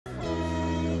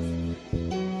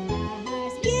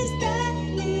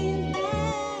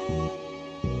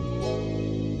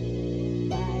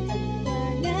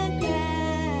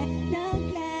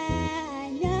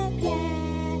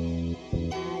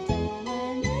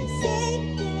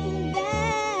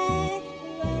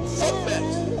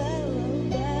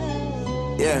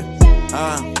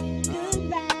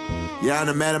Yeah, I'm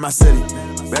the man in my city.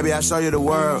 Baby, I show you the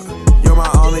world. You're my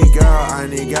only girl, I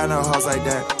ain't even got no hoes like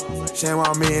that. She ain't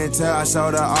want me until I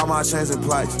showed her all my chains and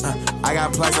plaques. I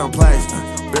got plaques on plaques.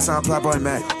 Bitch, I'm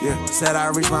PlaqueBoyMax. Yeah, said I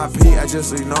reached my peak, I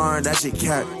just ignoring that shit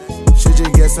cap. Shit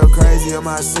just get so crazy in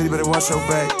my city, better watch your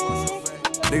back.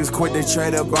 Niggas quit, they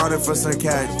trade up on it for some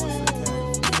cash.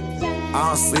 I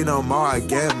don't sleep no more, I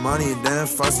get money and then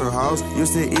fuck some hoes.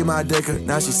 Used to eat my dick,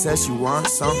 now she said she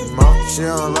wants something more. She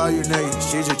don't love you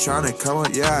niggas, she just tryna come up,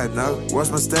 yeah I know.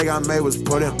 Worst mistake I made was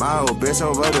putting my old bitch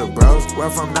over the bros.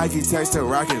 Went from Nike Text to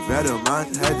rockin'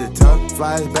 Vetements, head to toe.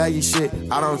 Fly as baggy shit,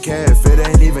 I don't care if it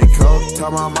ain't even cold.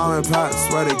 Told my mom and pop,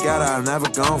 swear to God I never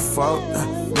gon' fold.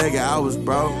 Nigga, I was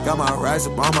broke, got my racks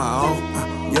up on my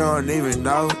own. You don't even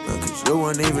know, cause you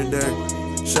weren't even there.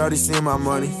 Shorty seen my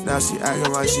money, now she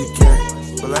acting like she care.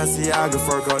 Balenciaga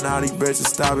Furco, now these bitches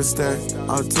stop and stare.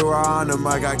 I'm too rare on the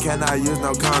mic, I cannot use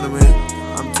no condiment.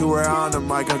 I'm too rare on the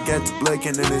mic, I get to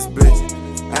blinking in this bitch.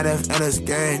 NF in this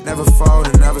game, never fold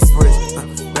and never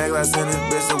switch. Bag less in this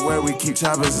bitch, the way we keep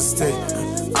choppers and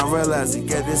stick. I realize to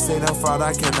get this ain't no fault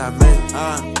I cannot make.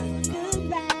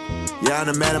 Yeah, I'm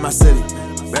the man in my city.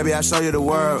 Baby, I show you the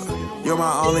world. You're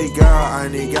my only girl, I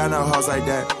ain't even got no hoes like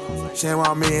that. She ain't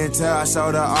want me until I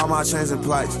showed her all my chains and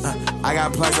plaques. I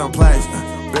got plaques on plaques.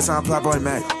 Bitch, I'm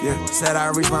PlaqueBoyMax. Yeah, said I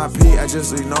reached my peak, I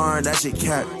just ignoring that shit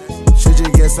cap. Shit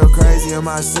just get so crazy in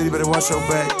my city, better watch your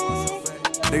back.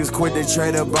 Niggas quit, they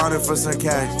trade up on it for some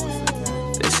cash.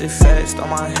 This shit fast, on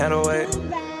my hand away.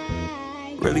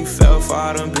 Really fell for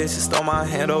all them bitches, throw my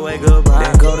hand away, goodbye.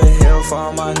 Then go to hell for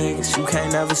all my niggas, you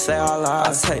can't never say all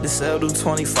lies. I take the cell, do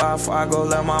 25 before I go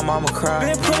let my mama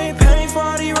cry. Been putting pain for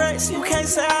all these racks, you can't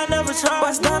say I never tried.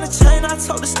 Bust down the chain, I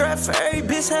told the strap for every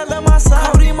bitch had left my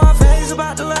side. Cody in my veins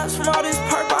about to lapse from all this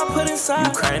perp I put inside.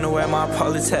 Ukraine to wear my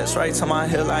polo tats right to my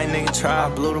hill like nigga try. I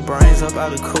blew the brains up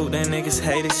out the coop, then niggas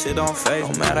hate it, shit don't fade.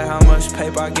 No matter how much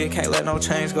paper I get, can't let no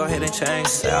change, go ahead and change.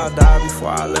 Say I'll die before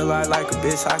I live like a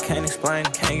bitch, I can't explain.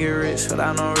 Can't get rich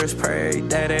without no risk, pray every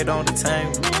day they don't detain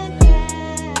me.